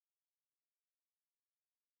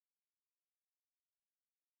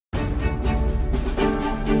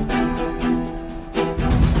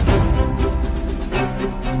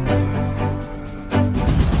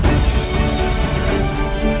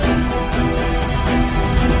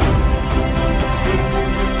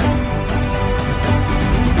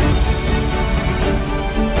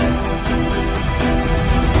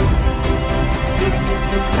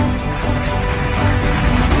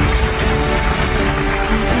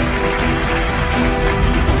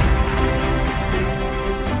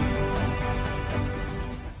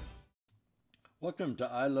Welcome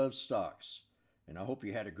to I Love Stocks, and I hope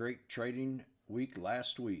you had a great trading week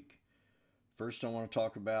last week. First, I want to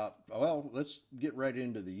talk about, well, let's get right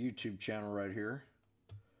into the YouTube channel right here.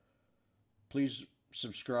 Please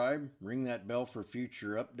subscribe, ring that bell for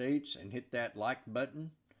future updates, and hit that like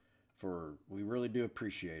button, for we really do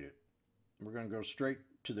appreciate it. We're going to go straight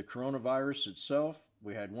to the coronavirus itself.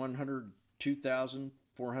 We had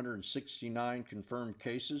 102,469 confirmed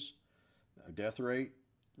cases, a death rate,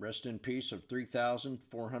 rest in peace, of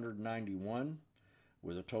 3,491,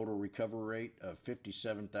 with a total recovery rate of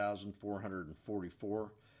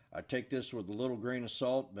 57,444. I take this with a little grain of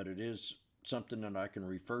salt, but it is something that I can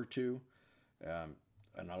refer to. And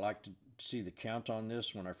I like to see the count on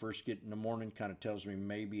this when I first get in the morning. Kind of tells me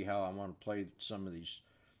maybe how I want to play some of these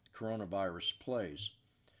coronavirus plays.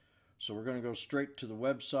 So we're going to go straight to the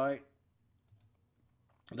website.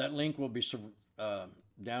 That link will be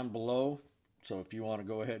down below. So if you want to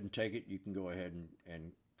go ahead and take it, you can go ahead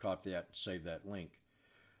and copy that and save that link.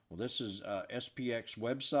 Well, this is SPX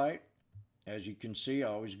website. As you can see, I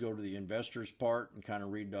always go to the investors part and kind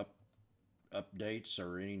of read updates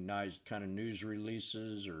or any nice kind of news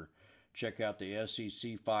releases, or check out the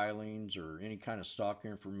SEC filings or any kind of stock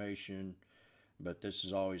information. But this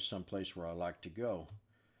is always someplace where I like to go.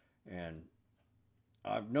 And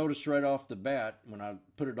I've noticed right off the bat when I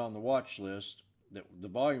put it on the watch list that the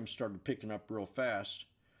volume started picking up real fast,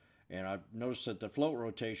 and I noticed that the float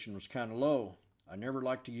rotation was kind of low. I never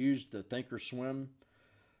like to use the Thinkorswim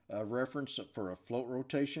reference for a float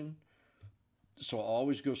rotation, so I'll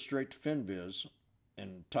always go straight to FinViz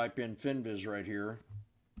and type in FinViz right here.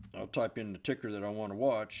 I'll type in the ticker that I want to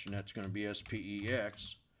watch, and that's going to be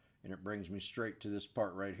SPEX, and it brings me straight to this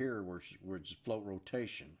part right here where it's float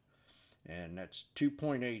rotation. And that's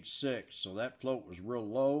 2.86, so that float was real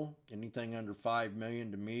low. Anything under 5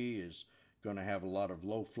 million to me is going to have a lot of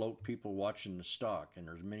low float people watching the stock, and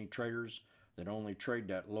there's many traders that only trade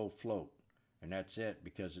that low float, and that's it,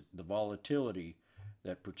 because the volatility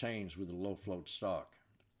that pertains with a low float stock.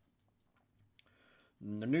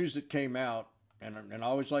 And the news that came out, and I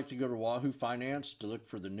always like to go to Wahoo Finance to look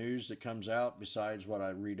for the news that comes out besides what I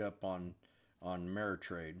read up on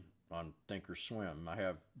Ameritrade, on Thinkorswim. I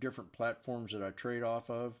have different platforms that I trade off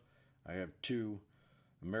of. I have two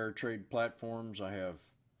Ameritrade platforms. I have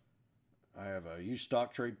a used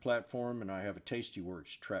stock trade platform, and I have a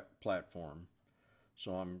Tastyworks platform.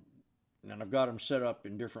 So I've got them set up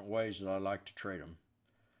in different ways that I like to trade them.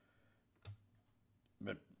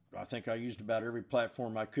 But I think I used about every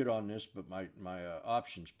platform I could on this, but my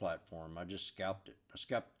options platform, I just scalped it. I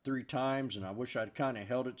scalped 3 times, and I wish I'd kind of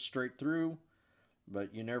held it straight through.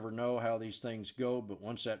 But you never know how these things go. But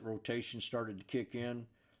once that rotation started to kick in,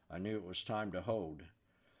 I knew it was time to hold.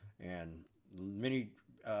 And many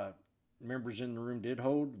members in the room did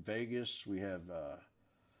hold. Vegas, we have a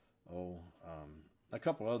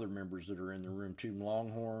couple other members that are in the room too.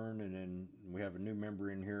 Longhorn, and then we have a new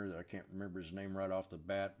member in here that I can't remember his name right off the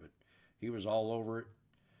bat, but he was all over it,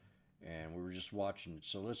 and we were just watching it.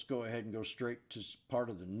 So let's go ahead and go straight to part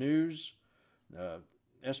of the news.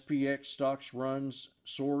 SPX stocks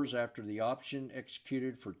soars after the option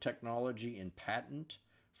executed for technology in patent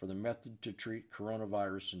for the method to treat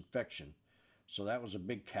coronavirus infection. So that was a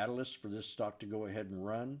big catalyst for this stock to go ahead and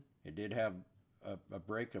run. It did have a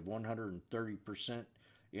break of 130%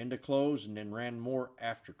 into close, and then ran more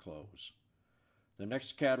after close. The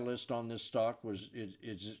next catalyst on this stock was it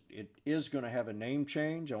is going to have a name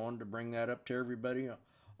change. I wanted to bring that up to everybody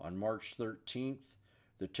on March 13th.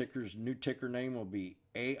 The new ticker name will be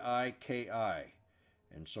AIKI.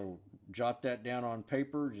 And so jot that down on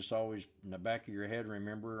paper. Just always in the back of your head,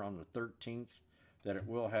 remember on the 13th that it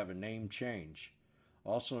will have a name change.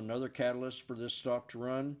 Also, another catalyst for this stock to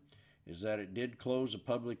run is that it did close a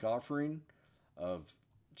public offering of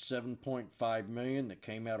 7.5 million that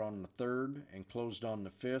came out on the 3rd and closed on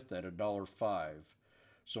the 5th at $1.05.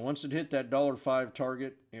 So once it hit that $1.05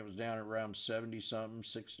 target, it was down around 70 something,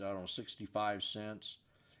 65 cents.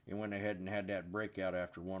 It went ahead and had that breakout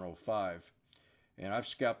after 105. And I've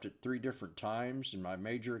scalped it 3 different times in my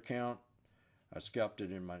major account. I scalped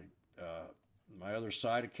it in my other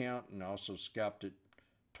side account, and I also scalped it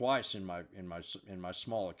twice in my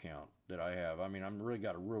small account that I have. I mean, I'm really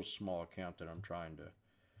got a real small account that I'm trying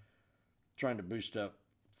to boost up.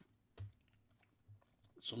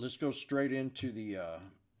 So let's go straight into the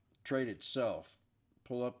trade itself.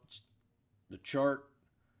 Pull up the chart.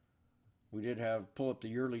 We did pull up the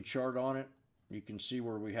yearly chart on it. You can see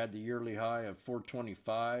where we had the yearly high of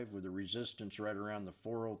 425 with a resistance right around the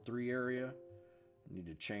 403 area. I need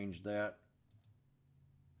to change that.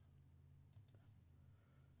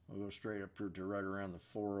 We'll go straight up here to right around the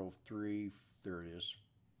 403. There it is,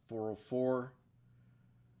 404.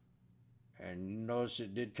 And notice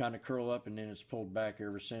it did kind of curl up, and then it's pulled back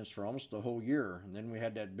ever since for almost the whole year. And then we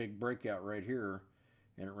had that big breakout right here,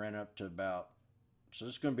 and it ran up to about, so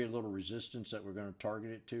this is going to be a little resistance that we're going to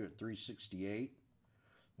target it to at 368.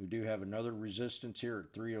 We do have another resistance here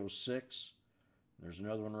at 306. There's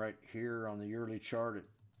another one right here on the yearly chart at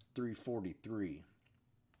 343.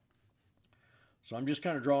 So I'm just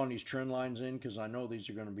kind of drawing these trend lines in because I know these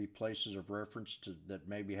are going to be places of reference to that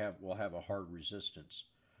maybe will have a hard resistance.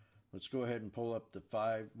 Let's go ahead and pull up the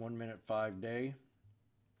 1 minute 5 day.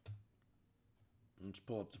 Let's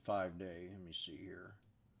pull up the 5 day. Let me see here.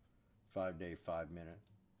 5 day, 5 minute.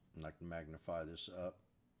 And I can magnify this up.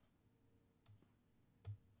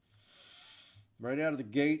 Right out of the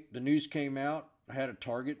gate, the news came out. I had a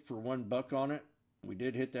target for $1 on it. We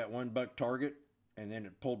did hit that $1 target, and then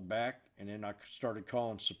it pulled back, and then I started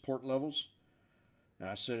calling support levels. And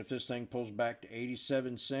I said if this thing pulls back to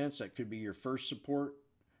 87 cents, that could be your first support.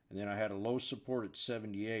 And then I had a low support at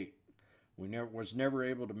 78. We was never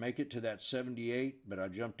able to make it to that 78, but I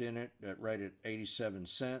jumped in it right at 87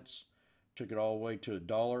 cents. Took it all the way to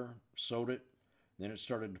 $1, sold it. Then it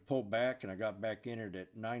started to pull back, and I got back in it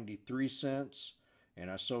at 93 cents.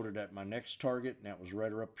 And I sold it at my next target, and that was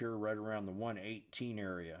right up here, right around the 118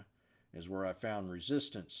 area is where I found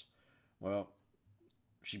resistance. Well,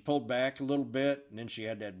 she pulled back a little bit, and then she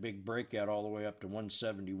had that big breakout all the way up to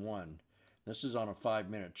 171. This is on a 5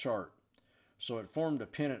 minute chart. So it formed a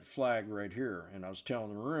pennant flag right here. And I was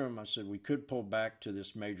telling the room, I said we could pull back to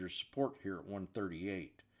this major support here at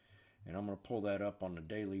 138. And I'm going to pull that up on the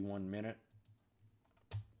daily 1 minute.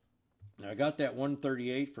 Now I got that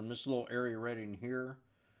 138 from this little area right in here.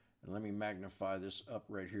 And let me magnify this up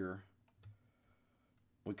right here.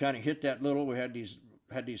 We kind of hit that little, we had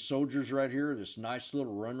these soldiers right here, this nice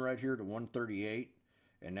little run right here to 138.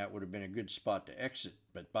 And that would have been a good spot to exit.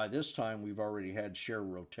 But by this time, we've already had share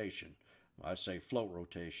rotation. I say float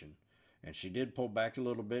rotation. And she did pull back a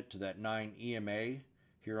little bit to that 9 EMA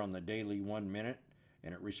here on the daily 1 minute.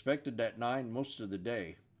 And it respected that 9 most of the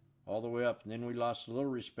day, all the way up. And then we lost a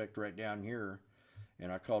little respect right down here.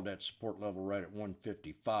 And I called that support level right at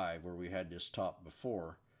 155, where we had this top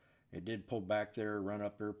before. It did pull back there, run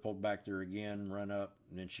up there, pulled back there again, run up.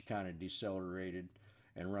 And then she kind of decelerated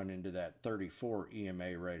and run into that 34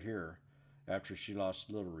 EMA right here after she lost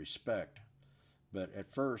a little respect. But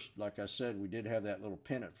at first, like I said, we did have that little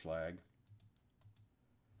pennant flag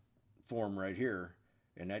form right here,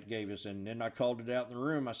 and that gave us, and then I called it out in the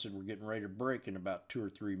room. I said we're getting ready to break in about 2 or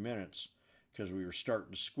 3 minutes because we were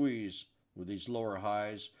starting to squeeze with these lower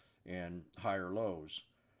highs and higher lows.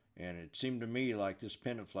 And it seemed to me like this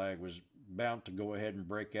pennant flag was bound to go ahead and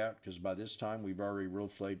break out because by this time we've already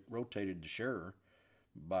rotated the share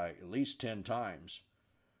by at least 10 times.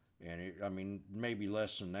 And I mean, maybe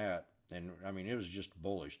less than that. And I mean, it was just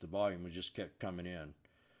bullish. The volume was just kept coming in.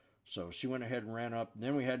 So she went ahead and ran up. And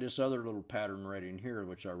then we had this other little pattern right in here,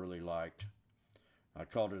 which I really liked. I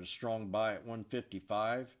called it a strong buy at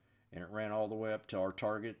 155, and it ran all the way up to our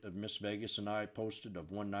target of Miss Vegas and I posted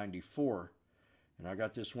of 194. And I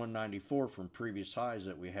got this 194 from previous highs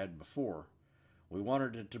that we had before. We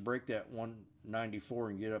wanted it to break that 194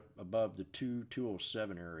 and get up above the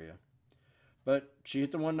 207 area. But she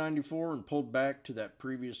hit the 194 and pulled back to that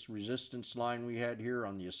previous resistance line we had here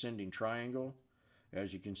on the ascending triangle.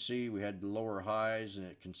 As you can see, we had the lower highs and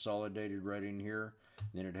it consolidated right in here.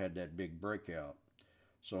 Then it had that big breakout.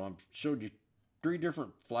 So I showed you 3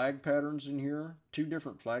 different flag patterns in here, 2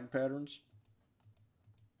 different flag patterns.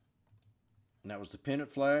 And that was the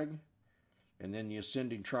pennant flag and then the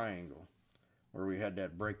ascending triangle, where we had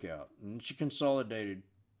that breakout. And she consolidated,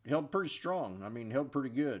 held pretty strong. I mean, held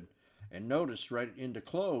pretty good. And notice right into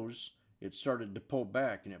close, it started to pull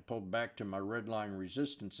back, and it pulled back to my red line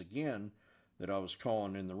resistance again that I was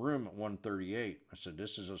calling in the room at 138. I said,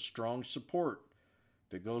 this is a strong support.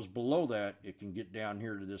 If it goes below that, it can get down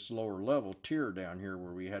here to this lower level tier down here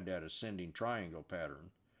where we had that ascending triangle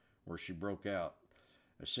pattern where she broke out.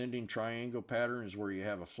 Ascending triangle pattern is where you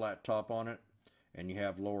have a flat top on it and you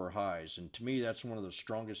have lower highs. And to me, that's one of the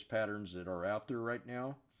strongest patterns that are out there right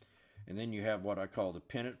now. And then you have what I call the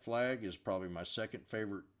pennant flag, is probably my second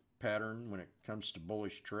favorite pattern when it comes to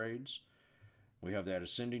bullish trades. We have that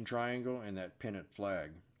ascending triangle and that pennant flag.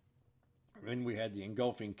 Then we had the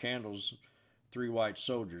engulfing candles, 3 white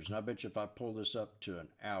soldiers. And I bet you if I pull this up to an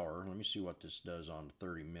hour, let me see what this does on the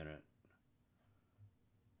 30-minute,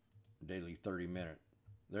 daily 30-minute.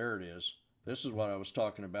 There it is. This is what I was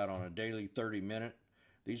talking about on a daily 30-minute.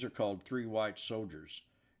 These are called 3 white soldiers.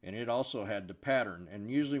 And it also had the pattern. And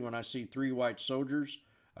usually when I see 3 white soldiers,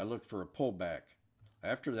 I looked for a pullback.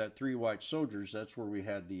 After that 3 white soldiers, that's where we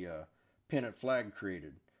had the Pennant flag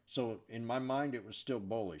created. So in my mind, it was still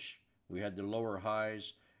bullish. We had the lower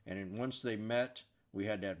highs, and then once they met, we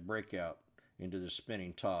had that breakout into the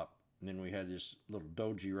spinning top. And then we had this little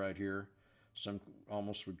doji right here. Some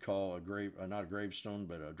almost would call not a gravestone,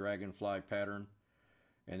 but a dragonfly pattern.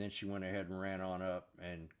 And then she went ahead and ran on up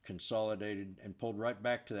and consolidated and pulled right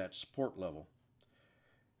back to that support level.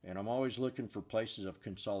 And I'm always looking for places of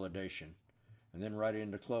consolidation. And then right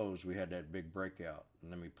into close, we had that big breakout.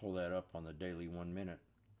 And then we pull that up on the daily 1 minute.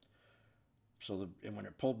 So and when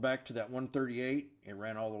it pulled back to that 138, it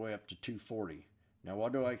ran all the way up to 240. Now,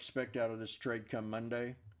 what do I expect out of this trade come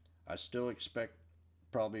Monday? I still expect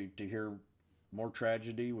probably to hear more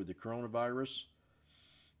tragedy with the coronavirus.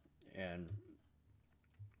 And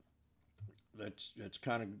that's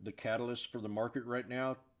kind of the catalyst for the market right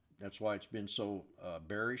now. That's why it's been so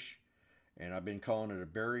bearish. And I've been calling it a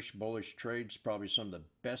bearish, bullish trade. It's probably some of the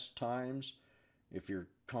best times, if you're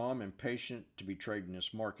calm and patient, to be trading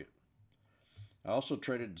this market. I also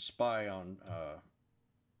traded the SPY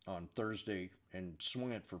on Thursday and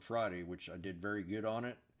swung it for Friday, which I did very good on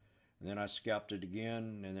it. And then I scalped it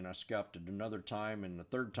again, and then I scalped it another time. And the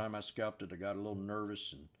third time I scalped it, I got a little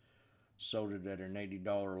nervous and sold it at an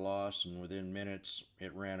 $80 loss. And within minutes,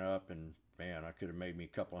 it ran up, and man, I could have made me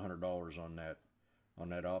a couple $100 on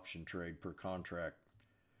that option trade per contract.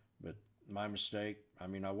 But my mistake. I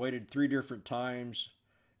mean, I waited 3 different times,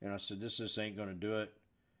 and I said, this ain't going to do it.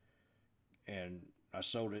 And I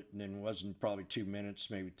sold it, and then it wasn't probably 2 minutes,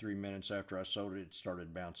 maybe 3 minutes after I sold it, it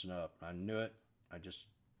started bouncing up. I knew it. I just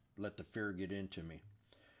let the fear get into me.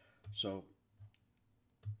 So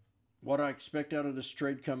what I expect out of this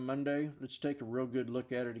trade come Monday, let's take a real good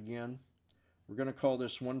look at it again. We're going to call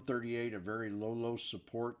this 138 a very low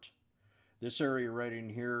support. This area right in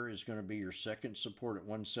here is going to be your second support at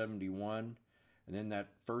 171. And then that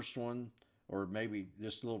first one, or maybe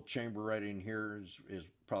this little chamber right in here is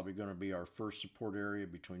probably going to be our first support area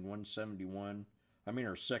between 171. I mean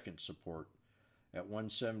our second support at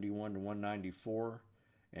 171 to 194.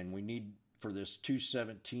 And we need for this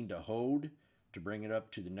 217 to hold to bring it up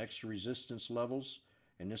to the next resistance levels.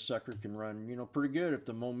 And this sucker can run, pretty good if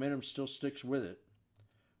the momentum still sticks with it.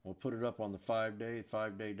 We'll put it up on the 5-day.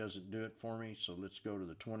 5-day doesn't do it for me, so let's go to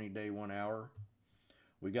the 20-day 1 hour.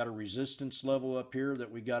 We got a resistance level up here that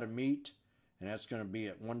we got to meet, and that's going to be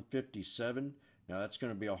at 157. Now that's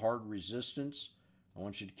going to be a hard resistance. I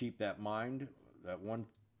want you to keep that in mind. That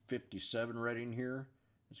 157 right in here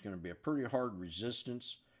is going to be a pretty hard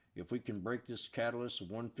resistance. If we can break this catalyst of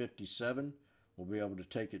 157, we'll be able to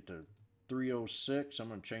take it to 306. I'm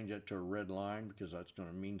going to change that to a red line because that's going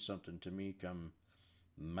to mean something to me come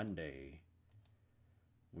Monday.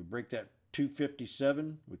 We break that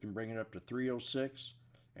 257, we can bring it up to 306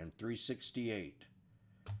 and 368.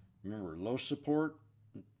 Remember, low support,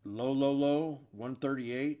 low,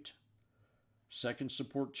 138. Second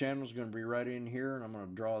support channel is going to be right in here, and I'm going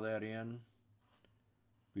to draw that in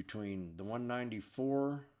between the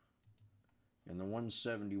 194 and the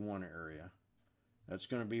 171 area. That's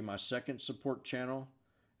going to be my second support channel,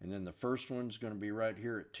 and then the first one's going to be right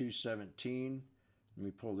here at 217. Let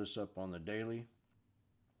me pull this up on the daily.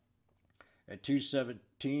 At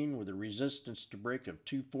 217 with a resistance to break of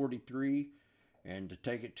 243, and to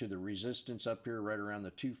take it to the resistance up here right around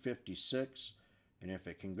the 256. And if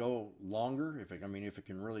it can go longer, if it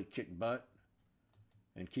can really kick butt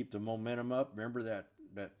and keep the momentum up, remember that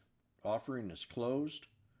offering is closed,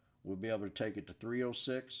 we'll be able to take it to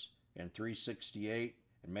 306 and 368,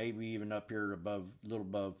 and maybe even up here above, a little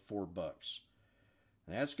above $4.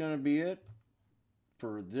 And that's going to be it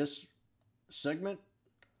for this segment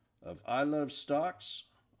of I Love Stocks.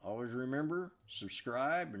 Always remember,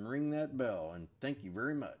 subscribe and ring that bell, and thank you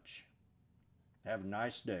very much. Have a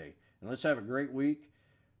nice day, and let's have a great week.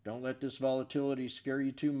 Don't let this volatility scare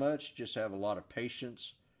you too much. Just have a lot of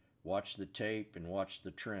patience, watch the tape, and watch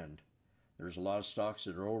the trend. There's a lot of stocks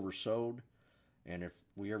that are oversold, and if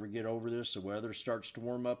we ever get over this, the weather starts to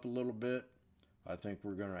warm up a little bit, I think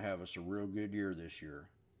we're going to have us a real good year this year.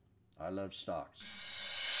 I love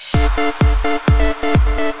stocks.